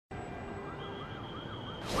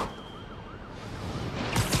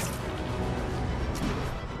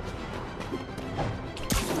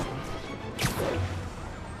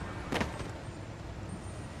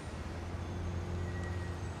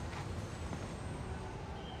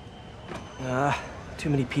Too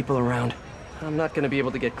many people around. I'm not gonna be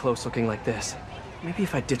able to get close looking like this. Maybe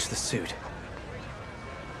if I ditch the suit.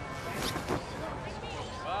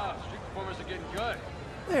 Wow, street performers are getting good.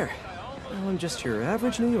 There. Now I'm just your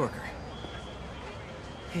average New Yorker.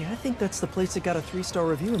 Hey, I think that's the place that got a 3-star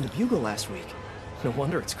review in the Bugle last week. No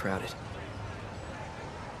wonder it's crowded.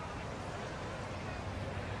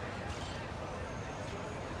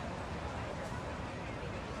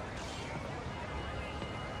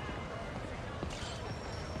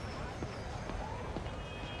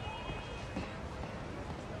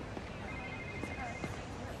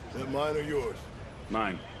 Is that mine or yours?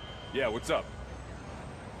 Mine. Yeah, what's up?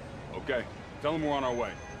 Okay, tell him we're on our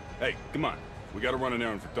way. Hey, come on. We gotta run an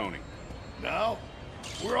errand for Tony. Now?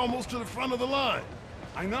 We're almost to the front of the line.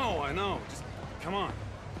 I know. Just, come on.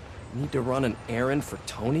 Need to run an errand for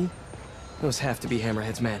Tony? Those have to be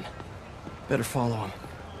Hammerhead's men. Better follow him,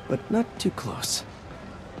 but not too close.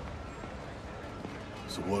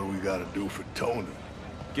 So what do we gotta do for Tony?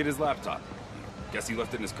 Get his laptop. Guess he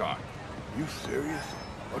left it in his car. You serious?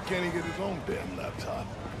 Why can't he get his own damn laptop?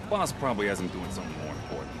 Boss probably has him doing something more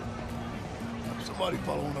important. Somebody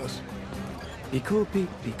following us? Be cool, Pete.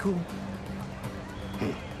 Be cool.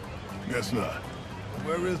 Guess not.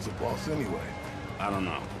 Where is the boss anyway? I don't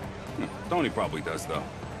know. Tony probably does, though.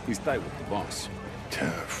 He's tight with the boss.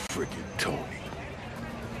 Damn freaking Tony.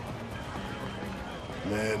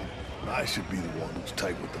 Man, I should be the one who's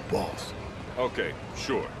tight with the boss. Okay,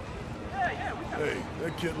 sure. Hey,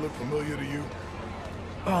 that kid look familiar to you?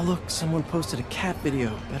 Oh, look, someone posted a cat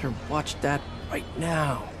video. Better watch that right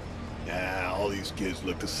now. Nah, all these kids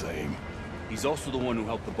look the same. He's also the one who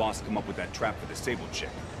helped the boss come up with that trap for the Sable chick.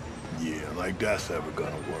 Yeah, like that's ever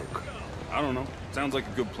gonna work. I don't know. Sounds like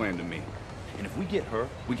a good plan to me. And if we get her,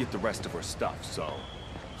 we get the rest of her stuff, so...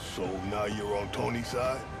 So now you're on Tony's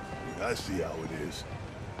side? Yeah, I see how it is.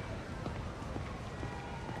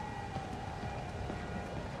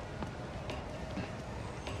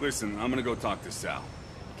 Listen, I'm gonna go talk to Sal.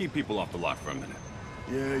 Keep people off the lot for a minute.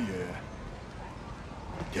 Yeah.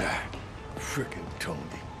 Yeah, frickin' Tony.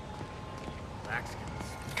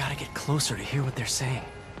 Gotta get closer to hear what they're saying.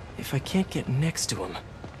 If I can't get next to them,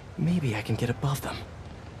 maybe I can get above them.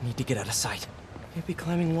 Need to get out of sight. Can't be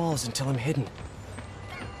climbing walls until I'm hidden.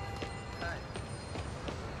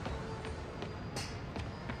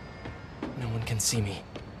 No one can see me.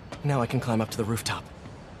 Now I can climb up to the rooftop.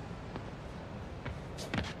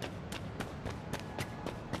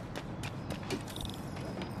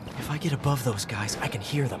 If I get above those guys, I can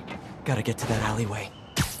hear them. Gotta get to that alleyway.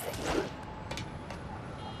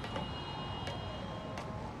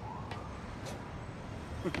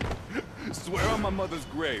 Swear on my mother's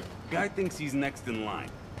grave. Guy thinks he's next in line.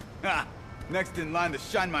 Ha! Next in line to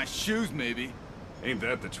shine my shoes, maybe. Ain't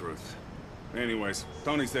that the truth? Anyways,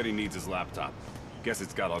 Tony said he needs his laptop. Guess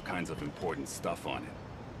it's got all kinds of important stuff on it.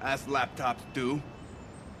 As laptops do.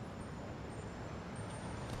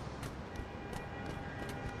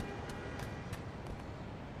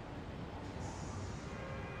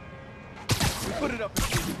 We put it up in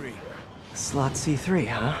C3. Slot C3,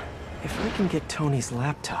 huh? If I can get Tony's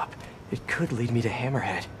laptop, it could lead me to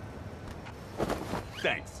Hammerhead.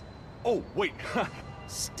 Thanks. Oh, wait.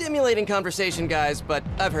 Stimulating conversation, guys, but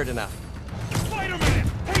I've heard enough.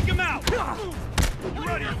 Spiderman! Take him out! You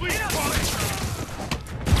ready?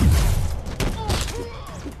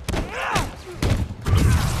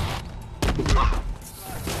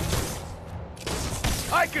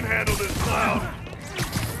 I can handle this clown!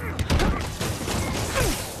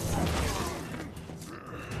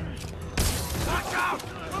 Watch out!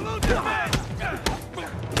 Salute the man!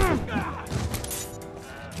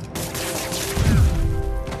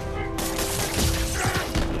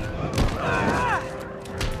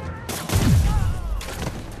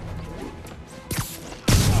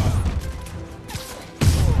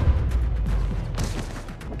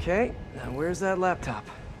 Okay, now where's that laptop?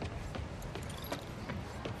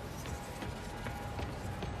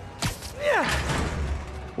 Yeah.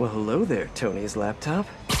 Well, hello there, Tony's laptop.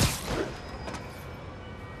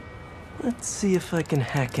 Let's see if I can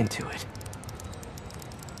hack into it.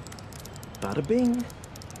 Bada bing.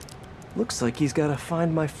 Looks like he's got a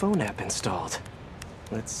Find My Phone app installed.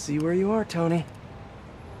 Let's see where you are, Tony.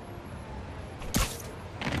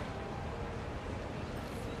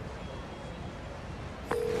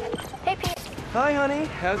 Hey, Pete. Hi, honey.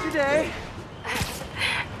 How's your day?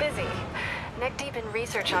 Busy. Neck deep in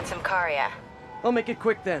research on some Caria. I'll make it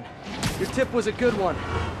quick then. Your tip was a good one.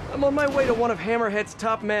 I'm on my way to one of Hammerhead's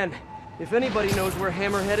top men. If anybody knows where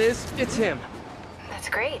Hammerhead is, it's him. That's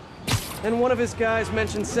great. And one of his guys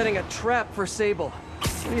mentioned setting a trap for Sable.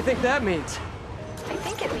 What do you think that means? I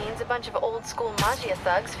think it means a bunch of old-school Maggia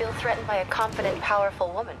thugs feel threatened by a confident,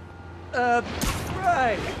 powerful woman.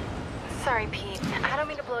 Right. Sorry, Pete. I don't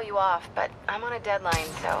mean to blow you off, but I'm on a deadline,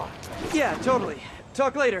 so... Yeah, totally.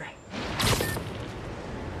 Talk later.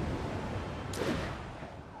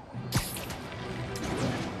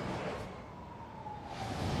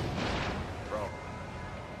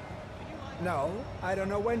 No, I don't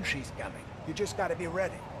know when she's coming. You just gotta be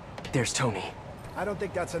ready. There's Tony. I don't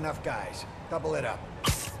think that's enough, guys. Double it up.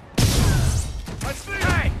 I see you!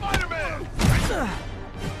 Hey! Spiderman!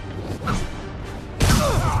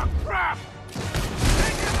 Oh, crap!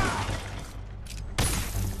 Take him out!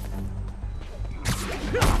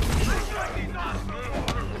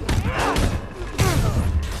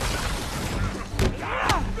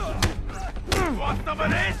 Want some of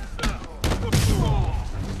this?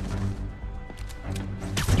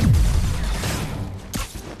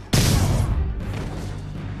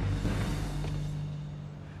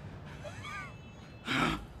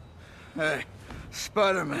 Hey,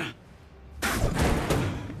 Spiderman.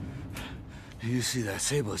 You see that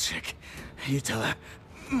Sable chick? You tell her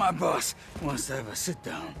my boss wants to have a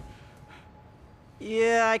sit-down.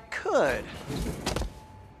 Yeah, I could.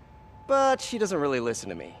 But she doesn't really listen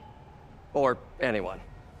to me. Or anyone.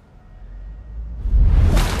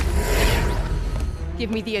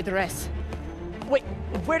 Give me the address. Wait,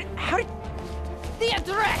 how did... The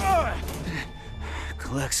address!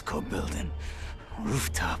 Colexco building.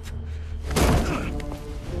 Rooftop.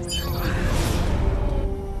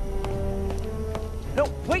 No,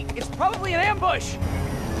 wait, it's probably an ambush!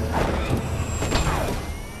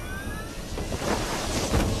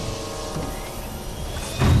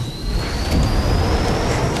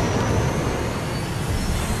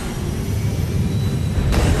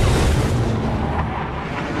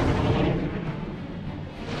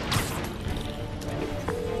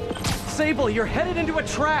 Sable, you're headed into a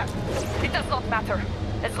trap! It does not matter,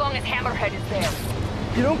 as long as Hammerhead is there.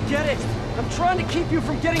 You don't get it! I'm trying to keep you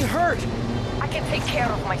from getting hurt! I can take care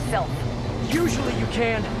of myself. Usually you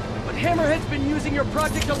can, but Hammerhead's been using your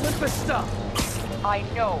Project Olympus stuff. I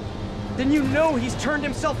know. Then you know he's turned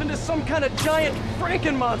himself into some kind of giant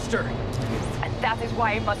Franken-monster! And that is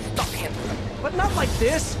why I must stop him. But not like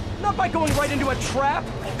this! Not by going right into a trap!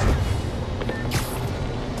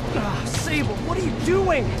 Ah, Sable, what are you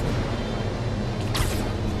doing?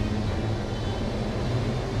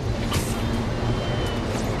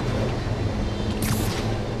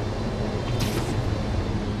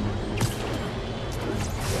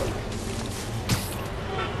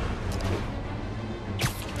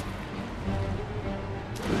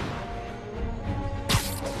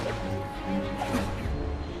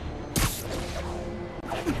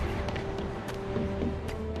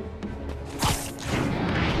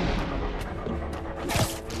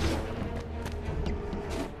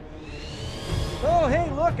 Oh, hey,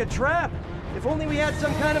 look, a trap! If only we had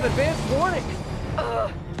some kind of advanced warning!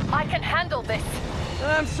 I can handle this.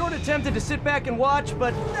 I'm sort of tempted to sit back and watch,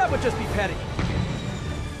 but that would just be petty.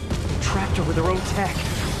 Trapped her with her own tech.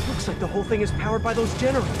 Looks like the whole thing is powered by those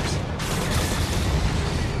generators.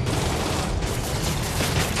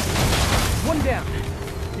 One down.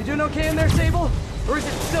 You doing okay in there, Sable? Or is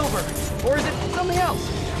it Silver? Or is it something else?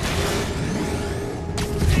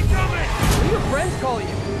 What do your friends call you?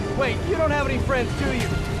 Wait, you don't have any friends, do you?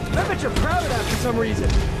 I bet you're proud of that for some reason.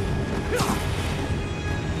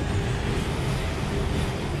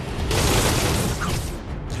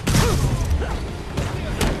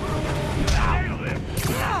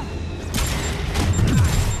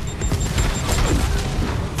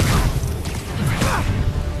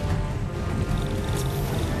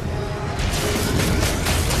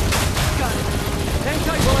 Got it. Hang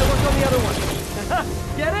tight while I work on the other one.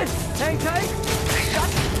 Get it? Hang tight?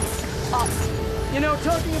 Shut up. You know,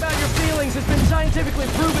 talking about your feelings has been scientifically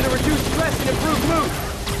proven to reduce stress and improve mood.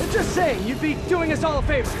 I'm just saying, you'd be doing us all a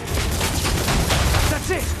favor. That's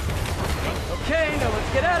it. Okay, now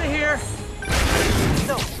let's get out of here.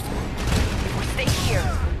 No. If we stay here,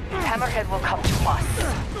 Hammerhead will come to us.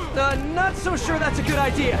 Not so sure that's a good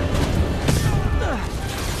idea.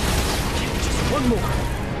 Just one more.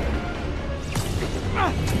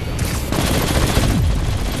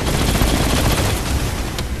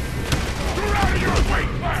 You're out of your way,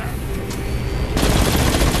 man!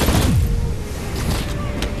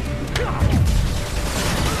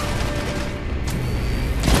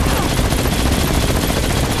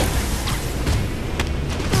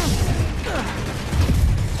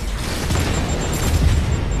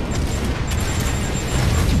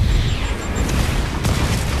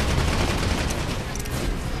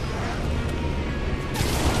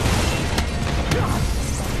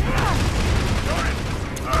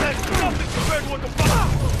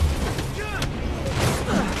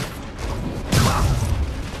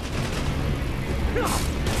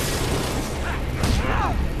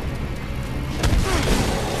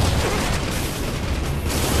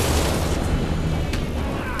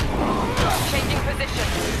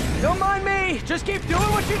 me! Just keep doing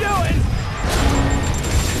what you're doing!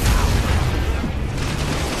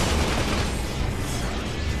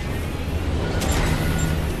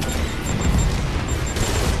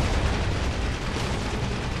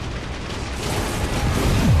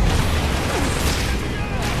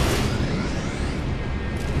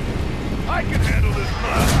 I can handle this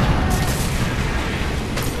crap.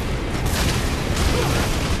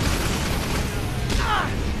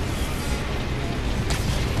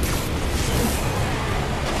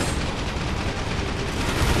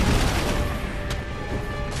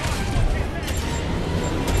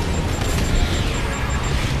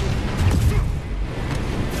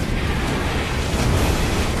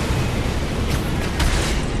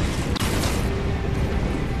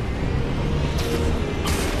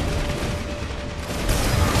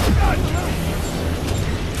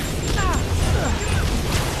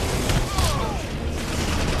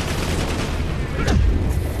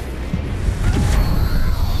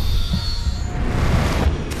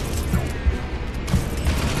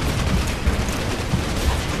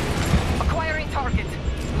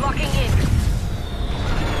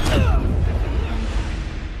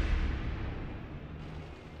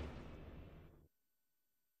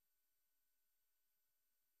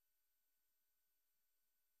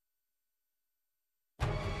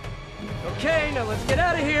 Okay, now let's get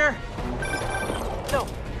out of here! No.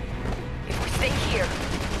 If we stay here,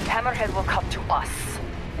 Hammerhead will come to us.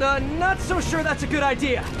 Not so sure that's a good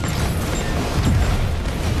idea.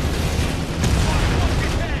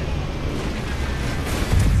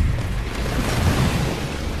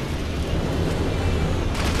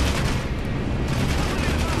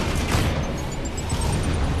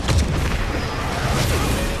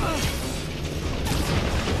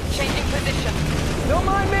 Changing position. Don't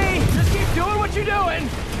mind me! Just keep doing what you're doing!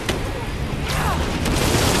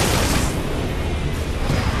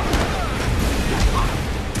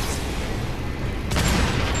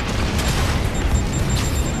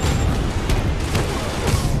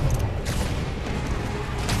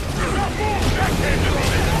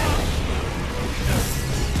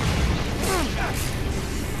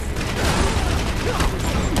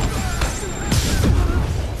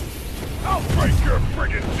 I'll break your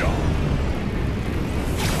friggin' jaw!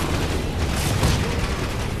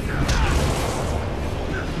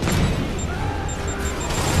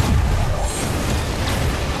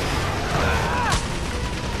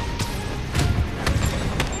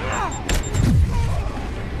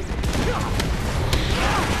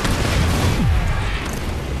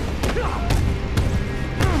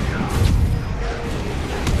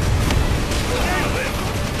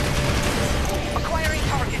 Acquiring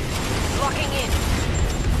target. Locking in.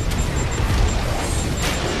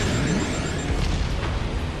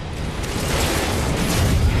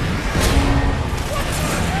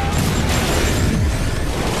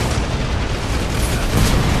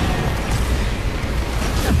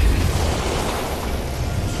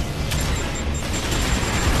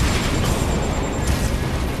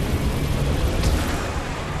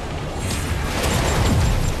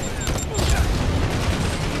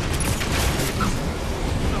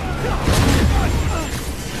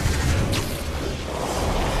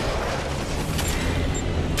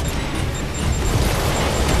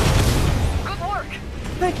 Good work.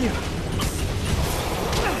 Thank you!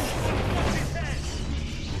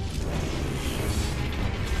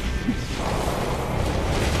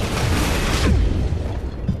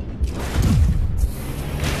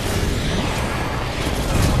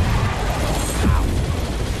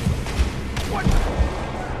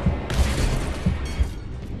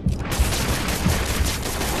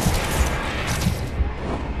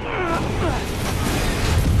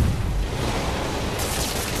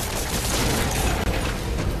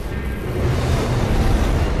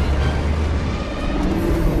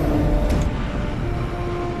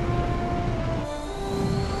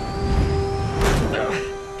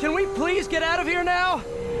 Can we please get out of here now?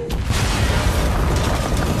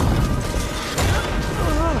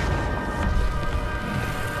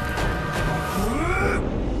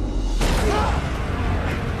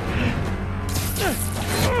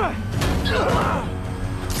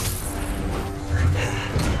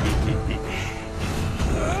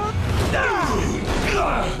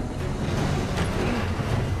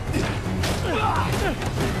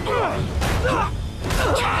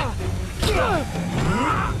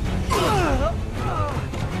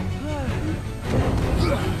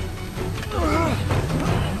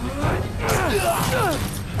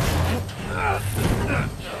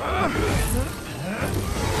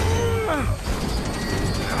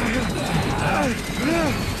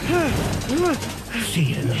 See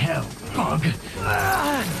you in hell, bug.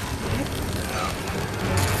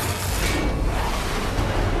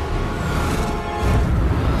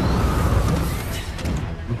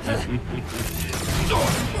 Two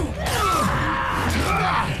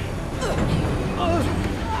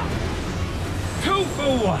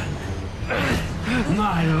for one.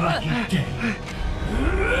 My lucky day.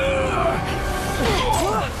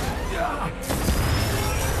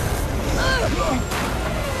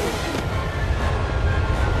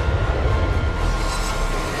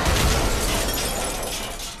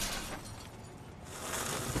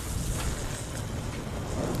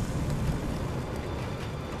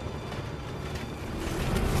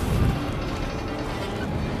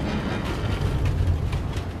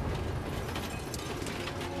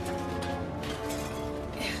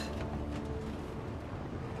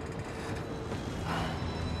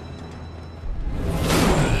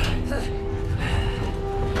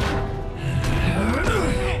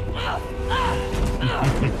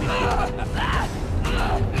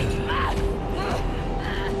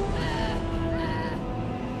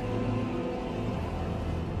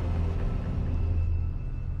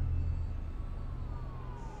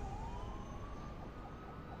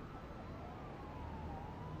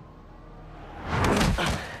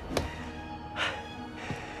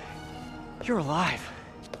 You're alive.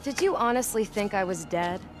 Did you honestly think I was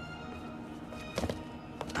dead?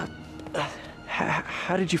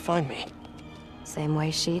 How did you find me? Same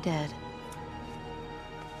way she did.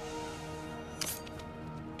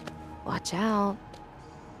 Watch out.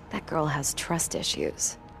 That girl has trust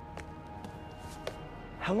issues.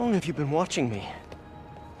 How long have you been watching me?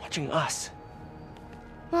 Watching us?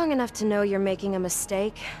 Long enough to know you're making a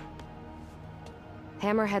mistake.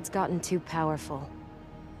 Hammerhead's gotten too powerful.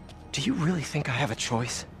 Do you really think I have a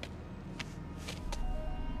choice?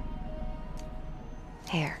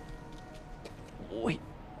 Here. Wait,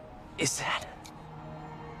 is that...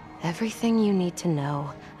 Everything you need to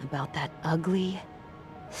know about that ugly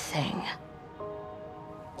thing.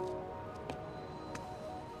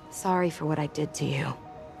 Sorry for what I did to you.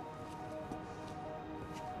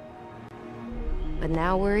 But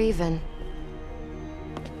now we're even.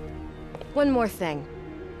 One more thing.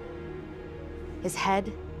 His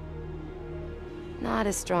head, not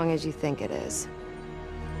as strong as you think it is.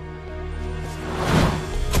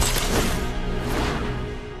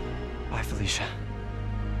 Bye, Felicia.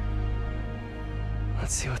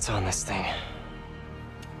 Let's see what's on this thing.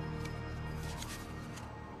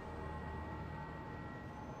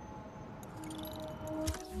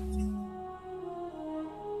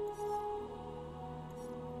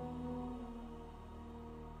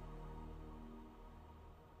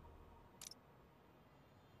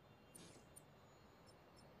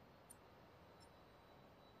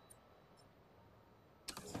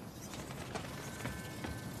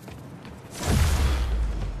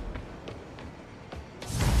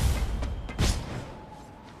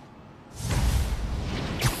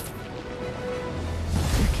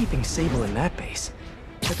 Keeping Sable in that base.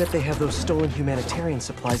 I bet they have those stolen humanitarian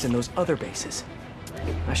supplies in those other bases.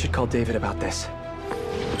 I should call David about this.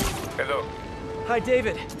 Hello. Hi,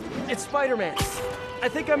 David. It's Spiderman. I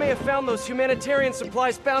think I may have found those humanitarian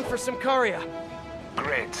supplies bound for Symkaria.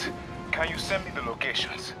 Great. Can you send me the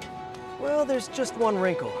locations? Well, there's just one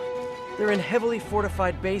wrinkle. They're in heavily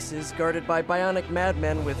fortified bases guarded by bionic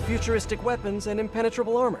madmen with futuristic weapons and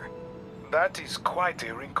impenetrable armor. That is quite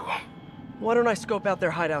a wrinkle. Why don't I scope out their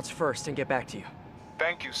hideouts first and get back to you?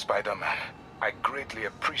 Thank you, Spider-Man. I greatly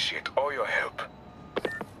appreciate all your help.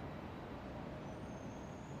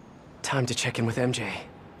 Time to check in with MJ.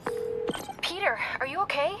 Peter, are you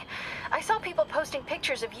okay? I saw people posting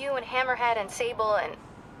pictures of you and Hammerhead and Sable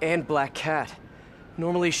And Black Cat.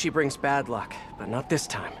 Normally she brings bad luck, but not this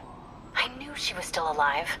time. I knew she was still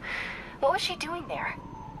alive. What was she doing there?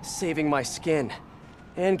 Saving my skin.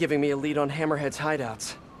 And giving me a lead on Hammerhead's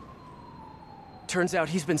hideouts. Turns out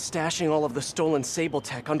he's been stashing all of the stolen Sable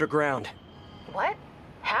tech underground. What?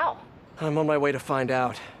 How? I'm on my way to find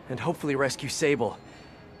out, and hopefully rescue Sable,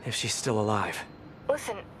 if she's still alive.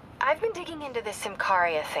 Listen, I've been digging into this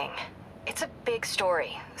Symkaria thing. It's a big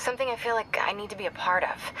story, something I feel like I need to be a part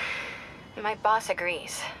of. My boss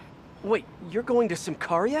agrees. Wait, you're going to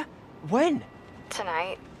Symkaria? When?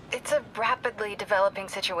 Tonight. It's a rapidly developing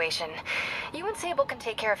situation. You and Sable can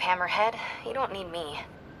take care of Hammerhead. You don't need me.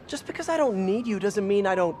 Just because I don't need you doesn't mean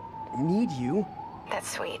I don't need you. That's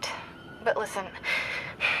sweet. But listen,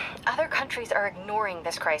 other countries are ignoring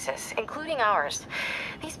this crisis, including ours.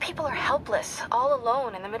 These people are helpless, all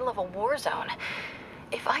alone in the middle of a war zone.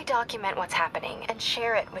 If I document what's happening and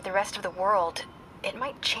share it with the rest of the world, it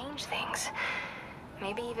might change things.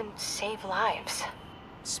 Maybe even save lives.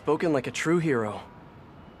 Spoken like a true hero.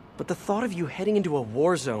 But the thought of you heading into a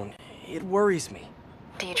war zone, it worries me.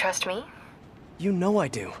 Do you trust me? You know I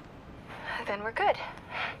do. Then we're good.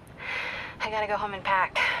 I gotta go home and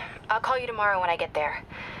pack. I'll call you tomorrow when I get there.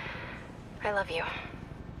 I love you.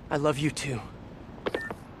 I love you too.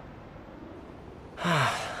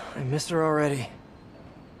 I miss her already.